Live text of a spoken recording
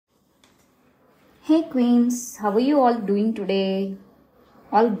Hey Queens, how are you all doing today?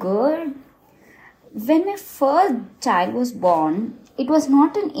 All good? When my first child was born, it was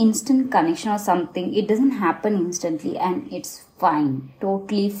not an instant connection or something. It doesn't happen instantly and it's fine,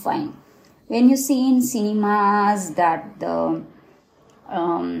 totally fine. When you see in cinemas that the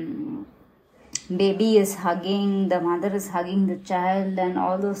um, baby is hugging, the mother is hugging the child and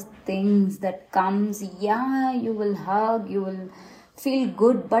all those things that comes, yeah, you will hug, you will feel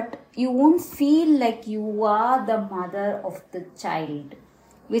good, but you won't feel like you are the mother of the child,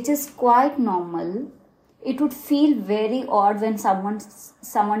 which is quite normal. It would feel very odd when someone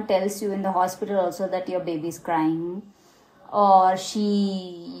tells you in the hospital also that your baby is crying, or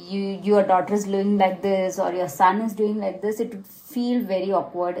your daughter is doing like this, or your son is doing like this. It would feel very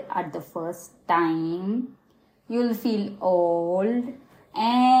awkward at the first time. You'll feel old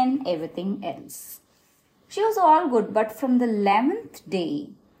and everything else. She was all good, but from the 11th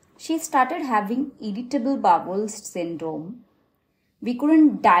day she started having irritable bowel syndrome. We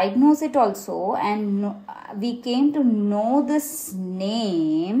couldn't diagnose it also, and we came to know this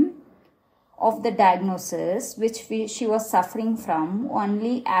name of the diagnosis which she was suffering from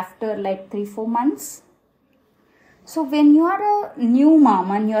only after like 3-4 months. So when you are a new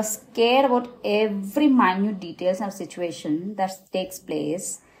mom and you're scared about every minute details of situation that takes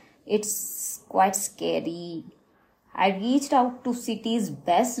place, it's quite scary. I reached out to city's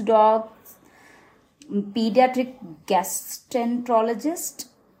best dog pediatric gastroenterologist,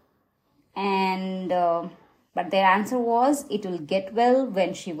 and but their answer was it will get well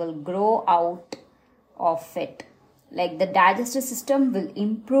when she will grow out of it. Like the digestive system will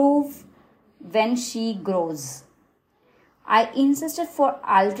improve when she grows. I insisted for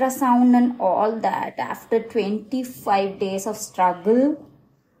ultrasound and all that. After 25 days of struggle,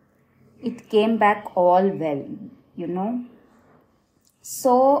 it came back all well.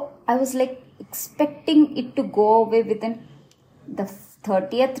 So I was like expecting it to go away within the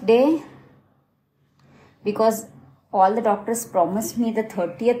 30th day, because all the doctors promised me the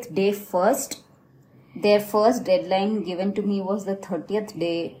 30th day first. Their first deadline given to me was the 30th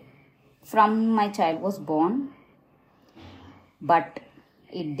day from my child was born, but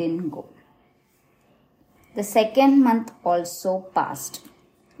it didn't go. The second month also passed.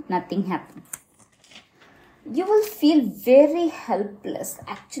 Nothing happened. You will feel very helpless.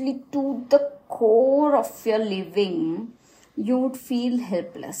 Actually, to the core of your living, you would feel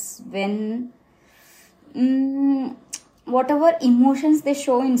helpless when whatever emotions they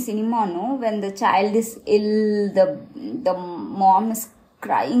show in cinema, no, when the child is ill, the mom is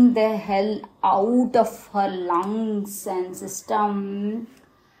crying the hell out of her lungs and system.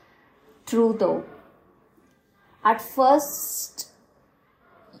 True though, at first,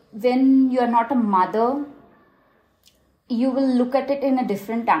 when you are not a mother, you will look at it in a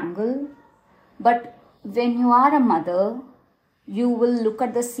different angle. But when you are a mother, you will look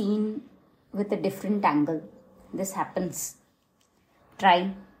at the scene with a different angle. This happens.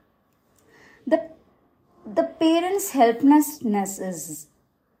 Try. The parents' helplessness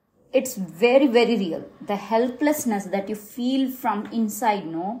it's very, very real. The helplessness that you feel from inside,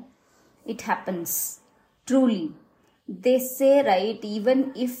 no, it happens. Truly. They say, right,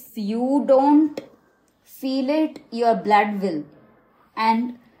 even if you don't feel it, your blood will.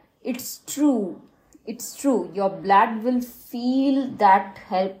 And it's true. It's true. Your blood will feel that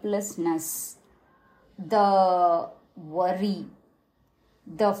helplessness, the worry,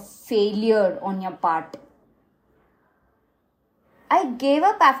 the failure on your part. I gave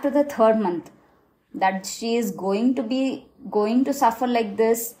up after the 3rd month that she is going to suffer like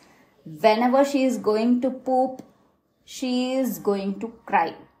this. Whenever she is going to poop, she is going to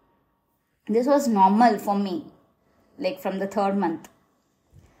cry. This was normal for me, like from the 3rd month.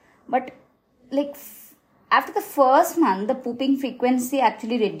 But like after the 1st month, the pooping frequency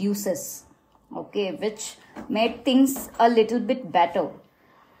actually reduces, okay, which made things a little bit better.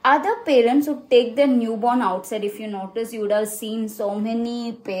 Other parents would take their newborn outside. If you notice, you would have seen so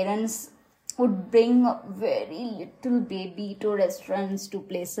many parents would bring a very little baby to restaurants, to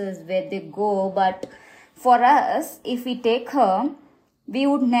places where they go. But for us, if we take her, we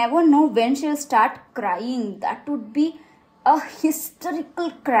would never know when she'll start crying. That would be a hysterical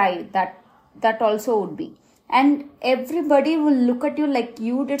cry. That also would be. And everybody will look at you like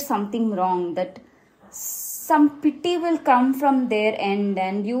you did something wrong. That some pity will come from their end,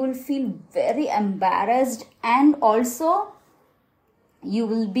 and you will feel very embarrassed, and also you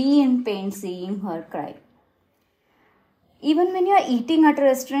will be in pain seeing her cry. Even when you are eating at a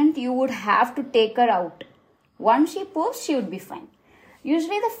restaurant, you would have to take her out. Once she poops, she would be fine.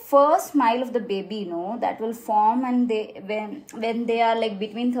 Usually the first smile of the baby, that will form, and they when they are like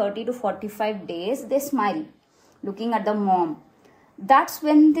between 30 to 45 days, they smile looking at the mom. That's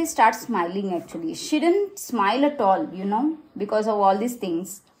when they start smiling. Actually, she didn't smile at all, because of all these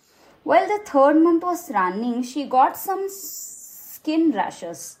things. While the third month was running, she got some skin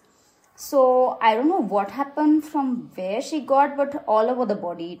rashes. So I don't know what happened, from where she got, but all over the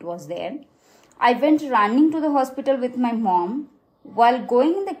body it was there. I went running to the hospital with my mom. While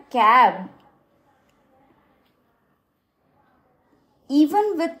going in the cab,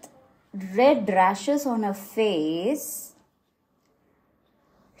 even with red rashes on her face,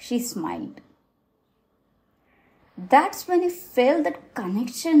 she smiled. That's when I felt that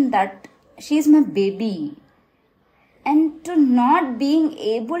connection, that she's my baby. And to not being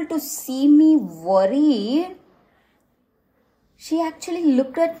able to see me worried, she actually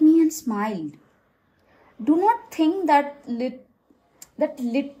looked at me and smiled. Do not think that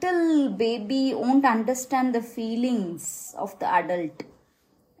little baby won't understand the feelings of the adult.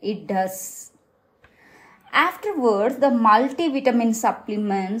 It does. Afterwards, the multivitamin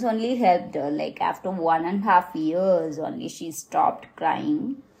supplements only helped her. Like after 1.5 years only, she stopped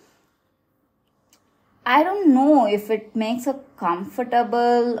crying. I don't know if it makes her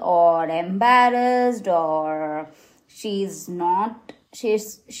comfortable or embarrassed, or she's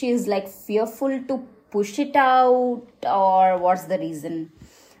like fearful to push it out, or what's the reason.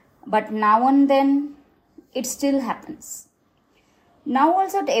 But now and then it still happens. Now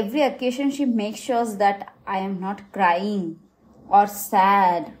also at every occasion she makes sure that I am not crying or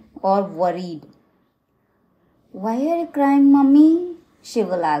sad or worried. Why are you crying, mommy? She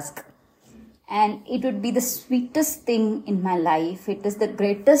will ask. And it would be the sweetest thing in my life. It is the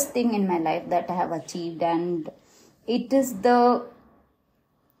greatest thing in my life that I have achieved. And it is the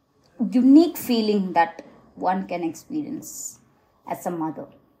unique feeling that one can experience as a mother.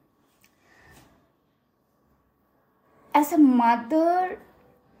 As a mother,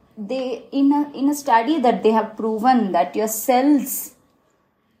 they in a study that they have proven that your cells,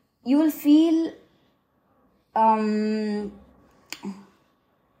 you will feel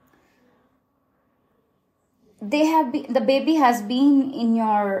the baby has been in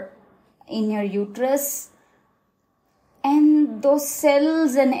your uterus, and those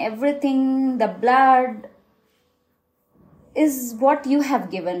cells and everything, the blood is what you have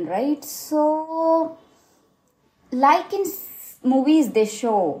given, right? So like in movies, they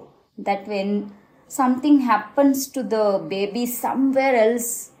show that when something happens to the baby somewhere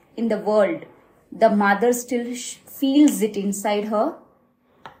else in the world, the mother still feels it inside her.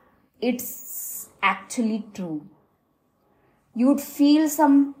 It's actually true. You'd feel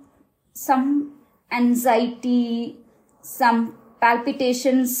some anxiety, some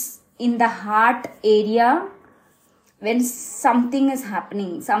palpitations in the heart area when something is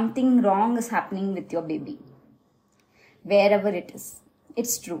happening, something wrong is happening with your baby. Wherever it is,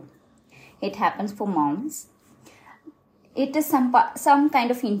 it's true. It happens for moms. It is some kind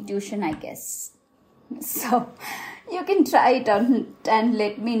of intuition, I guess. So you can try it on and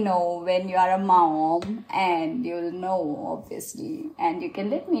let me know when you are a mom, and you'll know, obviously, and you can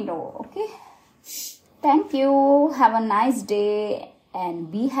let me know. Okay, thank you. Have a nice day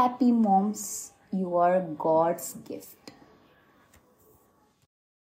and be happy, moms. You are God's gift.